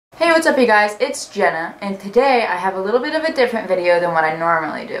Hey, what's up you guys? It's Jenna, and today I have a little bit of a different video than what I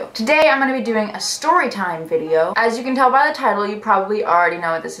normally do. Today I'm going to be doing a story time video. As you can tell by the title, you probably already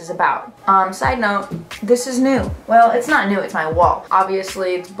know what this is about. Side note, this is new. Well, it's not new, it's my wall.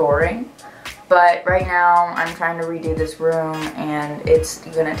 Obviously, it's boring, but right now I'm trying to redo this room and it's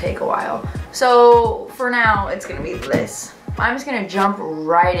gonna take a while. So for now, it's gonna be this. I'm just gonna jump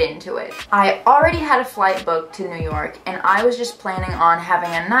right into it. I already had a flight booked to New York and I was just planning on having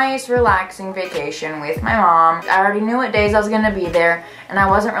a nice relaxing vacation with my mom. I already knew what days I was gonna be there and I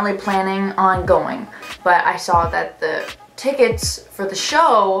wasn't really planning on going, but I saw that the tickets for the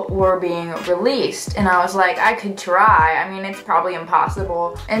show were being released and I was like, I could try. I mean, it's probably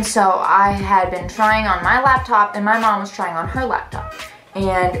impossible. And so I had been trying on my laptop and my mom was trying on her laptop.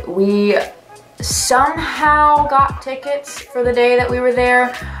 And we somehow got tickets for the day that we were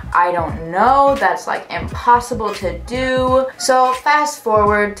there. I don't know, that's like impossible to do. So fast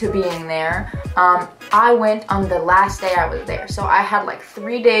forward to being there, I went on the last day I was there. So I had like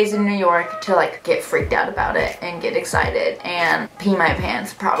 3 days in New York to like get freaked out about it and get excited and pee my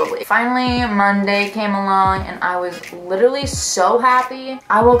pants probably. Finally, Monday came along and I was literally so happy.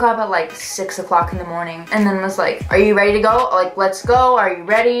 I woke up at like 6 o'clock in the morning and then was like, are you ready to go? Like, let's go. Are you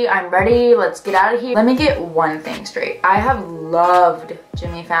ready? I'm ready. Let's get out of here. Let me get one thing straight. I have loved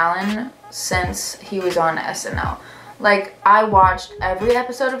Jimmy Fallon since he was on SNL. Like, I watched every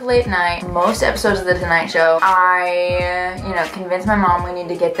episode of Late Night, most episodes of The Tonight Show. I, convinced my mom we need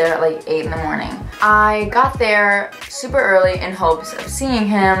to get there at like 8 in the morning. I got there super early in hopes of seeing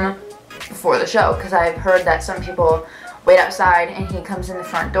him before the show because I've heard that some people wait outside and he comes in the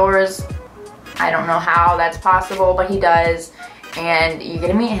front doors. I don't know how that's possible, but he does. And you get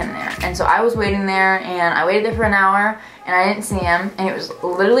to meet him there. And so I was waiting there and I waited there for an hour and I didn't see him and it was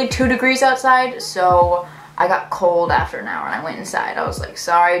literally 2 degrees outside, so I got cold after an hour and I went inside. I was like,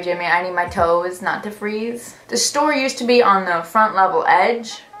 sorry Jimmy, I need my toes not to freeze. The store used to be on the front level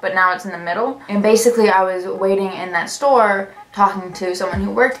edge, but now it's in the middle. And basically I was waiting in that store talking to someone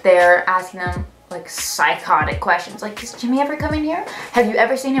who worked there, asking them like psychotic questions like, does Jimmy ever come in here? Have you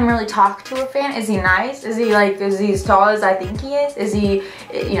ever seen him really talk to a fan? Is he nice? Is he as tall as I think he is? Is he,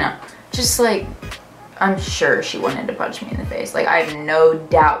 just like, I'm sure she wanted to punch me in the face. Like, I have no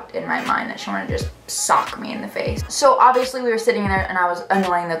doubt in my mind that she wanted to just sock me in the face. So obviously we were sitting in there and I was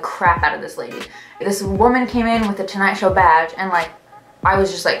annoying the crap out of this lady. This woman came in with a Tonight Show badge and like, I was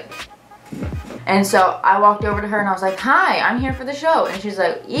just like, and so I walked over to her and I was like, hi, I'm here for the show. And she's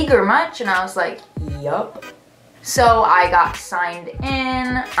like, eager much? And I was like, yup. So I got signed in,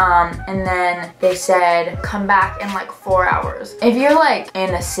 and then they said, come back in like 4 hours. If you're like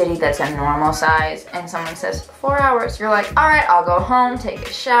in a city that's a normal size and someone says 4 hours, you're like, all right, I'll go home, take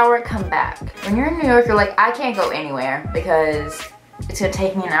a shower, come back. When you're in New York, you're like, I can't go anywhere because it's gonna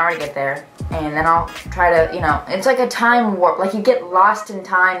take me an hour to get there. And then I'll try to, it's like a time warp. Like you get lost in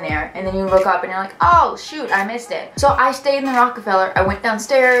time there and then you look up and you're like, oh shoot, I missed it. So I stayed in the Rockefeller. I went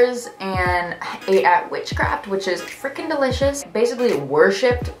downstairs and ate at Witchcraft, which is freaking delicious. Basically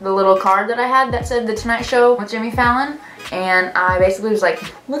worshipped the little card that I had that said The Tonight Show with Jimmy Fallon. And I basically was like,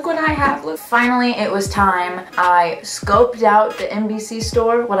 look what I have, look. Finally, it was time. I scoped out the NBC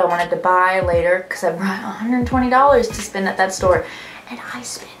store, what I wanted to buy later, because I brought $120 to spend at that store. And I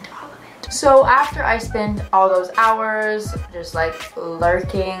spent all of it. So after I spent all those hours just like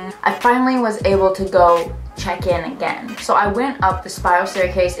lurking, I finally was able to go check in again. So I went up the spiral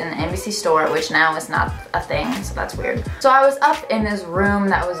staircase in the NBC store, which now is not a thing, so that's weird. So I was up in this room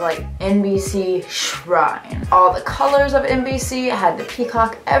that was like NBC Shrine. All the colors of NBC, had the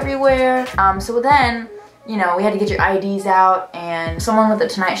peacock everywhere. So then, we had to get your IDs out and someone with the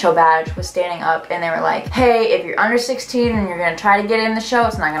Tonight Show badge was standing up and they were like, hey, if you're under 16 and you're gonna try to get in the show,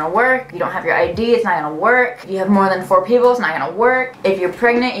 it's not gonna work. If you don't have your ID, it's not gonna work. If you have more than 4 people, it's not gonna work. If you're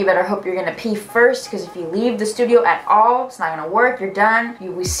pregnant, you better hope you're gonna pee first, because if you leave the studio at all, it's not gonna work, you're done.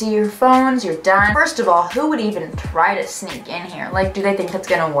 We see your phones, you're done. First of all, who would even try to sneak in here? Like, do they think that's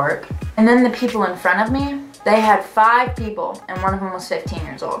gonna work? And then the people in front of me, they had 5 people and one of them was 15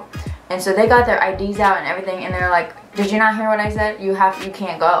 years old. And so they got their IDs out and everything and they're like, did you not hear what I said? You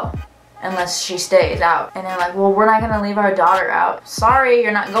can't go unless she stays out. And they're like, well, we're not gonna leave our daughter out. Sorry,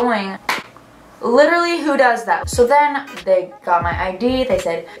 you're not going. Literally, who does that? So then they got my ID, they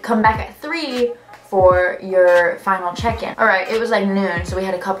said, come back at 3 for your final check-in. Alright, it was like noon, so we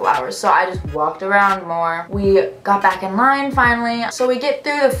had a couple hours, so I just walked around more. We got back in line finally, so we get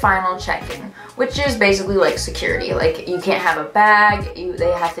through the final check-in, which is basically like security. Like, you can't have a bag,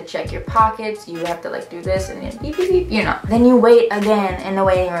 they have to check your pockets, you have to like do this and then beep beep beep, you know. Then you wait again in the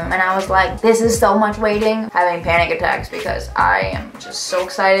waiting room, and I was like, this is so much waiting, having panic attacks because I am just so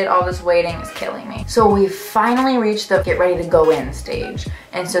excited. All this waiting is killing me. So we finally reached the get ready to go in stage,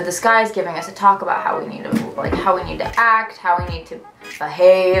 and so this guy's giving us a talk about how we need to act, how we need to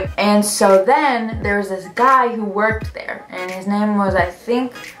behave. And so then there was this guy who worked there, and his name was, I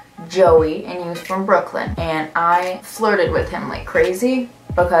think, Joey, and he was from Brooklyn, and I flirted with him like crazy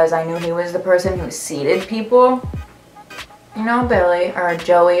because I knew he was the person who seated people. You know, Billy or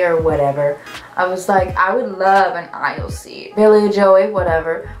Joey or whatever. I was like, I would love an aisle seat. Billy or Joey,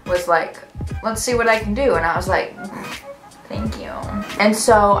 whatever, was like, let's see what I can do. And I was like, thank you. And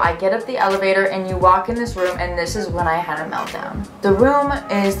so I get up the elevator and you walk in this room, and this is when I had a meltdown. The room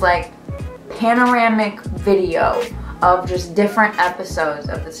is like panoramic video of just different episodes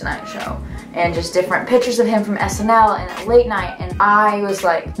of The Tonight Show and just different pictures of him from SNL and at late night, and I was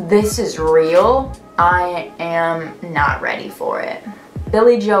like, this is real. I am not ready for it.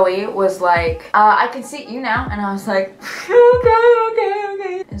 Billy Joey was like, I can see you now, and I was like,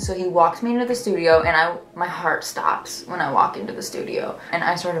 okay. And so he walks me into the studio, and my heart stops when I walk into the studio, and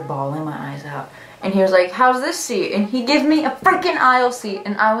I started bawling my eyes out. And he was like, how's this seat? And he gives me a freaking aisle seat,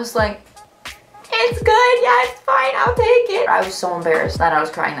 and I was like, it's good, yeah, it's fine, I'll take it. I was so embarrassed that I was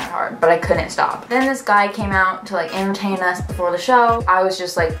crying that hard, but I couldn't stop. Then this guy came out to like entertain us before the show. I was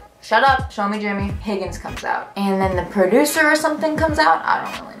just like, shut up, show me Jimmy. Higgins comes out. And then the producer or something comes out, I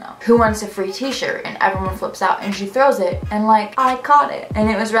don't really know. Who wants a free t-shirt? And everyone flips out, and she throws it, and like, I caught it. And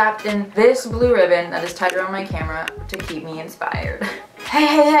it was wrapped in this blue ribbon that is tied around my camera to keep me inspired.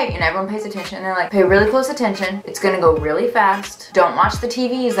 Hey, and everyone pays attention, and they're like, pay really close attention. It's gonna go really fast. Don't watch the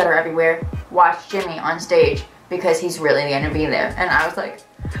TVs that are everywhere. Watch Jimmy on stage because he's really gonna be there. And I was like,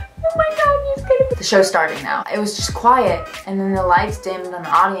 oh my God, he's gonna be. The show's starting now. It was just quiet, and then the lights dimmed on the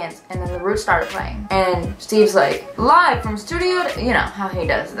audience, and then the Roots started playing. And Steve's like, live from studio, you know how he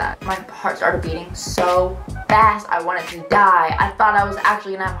does that. My heart started beating so fast, I wanted to die. I thought I was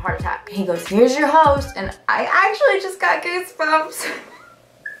actually gonna have a heart attack. He goes, here's your host, and I actually just got goosebumps.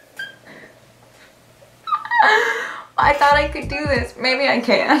 I thought I could do this. Maybe I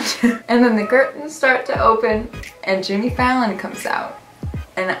can't. And then the curtains start to open, and Jimmy Fallon comes out.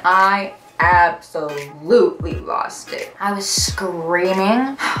 And I absolutely lost it. I was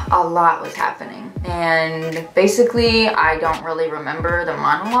screaming. A lot was happening. And basically, I don't really remember the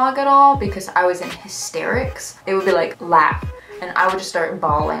monologue at all because I was in hysterics. It would be like, laugh. And I would just start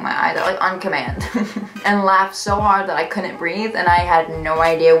bawling my eyes out, like on command. And laugh so hard that I couldn't breathe, and I had no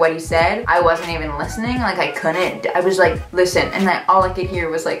idea what he said. I wasn't even listening, like I couldn't. I was like, listen, and then all I could hear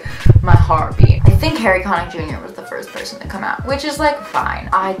was like my heartbeat. I think Harry Connick Jr. was the first person to come out, which is like fine.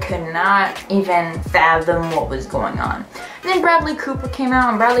 I could not even fathom what was going on. And then Bradley Cooper came out,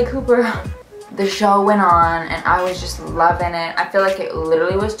 and Bradley Cooper, the show went on, and I was just loving it. I feel like it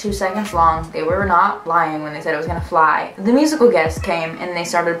literally was 2 seconds long. They were not lying when they said it was gonna fly. The musical guests came, and they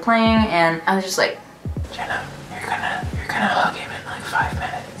started playing, and I was just like, Jenna, you're gonna hug him in like 5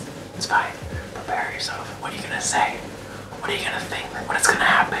 minutes. It's fine. Prepare yourself. What are you gonna say? What are you gonna think? What is gonna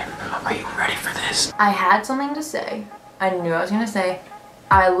happen? Are you ready for this? I had something to say. I knew I was gonna say,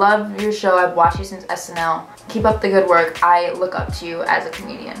 I love your show. I've watched you since SNL. Keep up the good work. I look up to you as a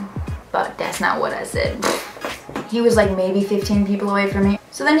comedian. But that's not what I said. He was like maybe 15 people away from me.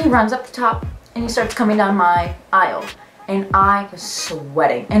 So then he runs up the top and he starts coming down my aisle. And I was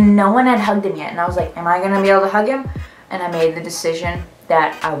sweating. And no one had hugged him yet. And I was like, am I gonna be able to hug him? And I made the decision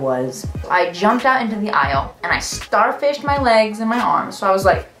that I was. I jumped out into the aisle and I starfished my legs and my arms. So I was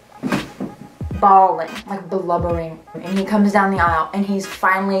like bawling, like blubbering. And he comes down the aisle and he's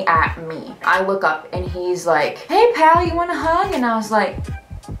finally at me. I look up and he's like, hey pal, you want a hug? And I was like,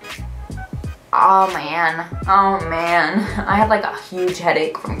 oh man, I had like a huge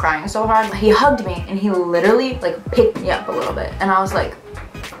headache from crying so hard. He hugged me and he literally like picked me up a little bit, and I was like,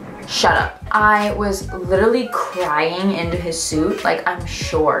 shut up. I was literally crying into his suit. Like, I'm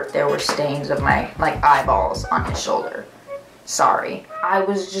sure there were stains of my like eyeballs on his shoulder. Sorry. I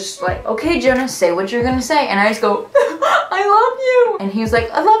was just like, okay Jenna, say what you're gonna say. And I just go, I love you. And he was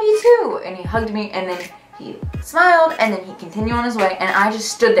like, I love you too. And he hugged me, and then he smiled, and then he continued on his way, and I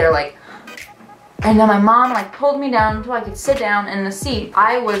just stood there like, and then my mom like pulled me down until I could sit down in the seat.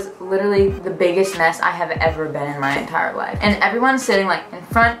 I was literally the biggest mess I have ever been in my entire life. And everyone's sitting like in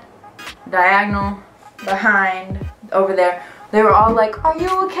front, diagonal, behind, over there, They were all like, "Are you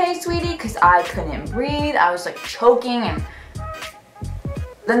okay, sweetie?" Because I couldn't breathe. I was like choking, and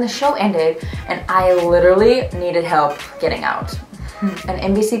then the show ended and I literally needed help getting out. An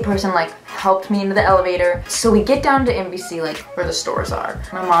NBC person like helped me into the elevator. So we get down to NBC, like where the stores are.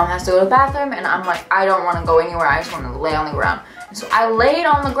 My mom has to go to the bathroom and I'm like, I don't want to go anywhere. I just want to lay on the ground. And so I laid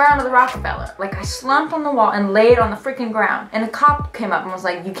on the ground of the Rockefeller. Like I slumped on the wall and laid on the freaking ground. And a cop came up and was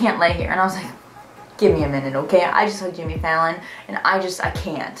like, "You can't lay here." And I was like, "Give me a minute, okay? I just saw Jimmy Fallon and I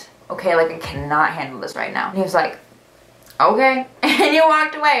can't, okay? Like I cannot handle this right now." And he was like, "Okay." And he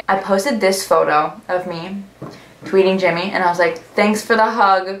walked away. I posted this photo of me tweeting Jimmy and I was like, "Thanks for the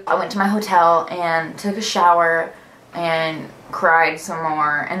hug." I went to my hotel and took a shower and cried some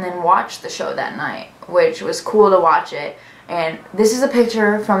more and then watched the show that night, which was cool to watch it. And this is a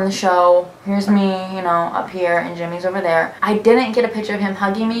picture from the show. Here's me, you know, up here and Jimmy's over there. I didn't get a picture of him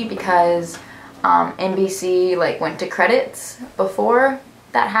hugging me because NBC like went to credits before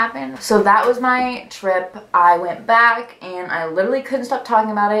that happened. So that was my trip. I went back and I literally couldn't stop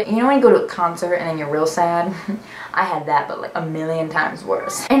talking about it. You know when you go to a concert and then you're real sad? I had that, but like a million times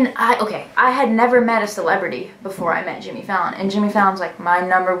worse. And I had never met a celebrity before I met Jimmy Fallon. And Jimmy Fallon's like my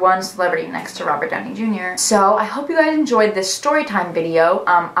 #1 celebrity next to Robert Downey Jr. So I hope you guys enjoyed this storytime video.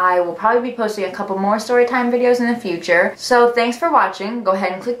 I will probably be posting a couple more storytime videos in the future. So thanks for watching. Go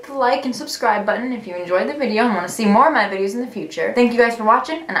ahead and click the like and subscribe button if you enjoyed the video and want to see more of my videos in the future. Thank you guys for watching,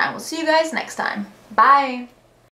 and I will see you guys next time. Bye!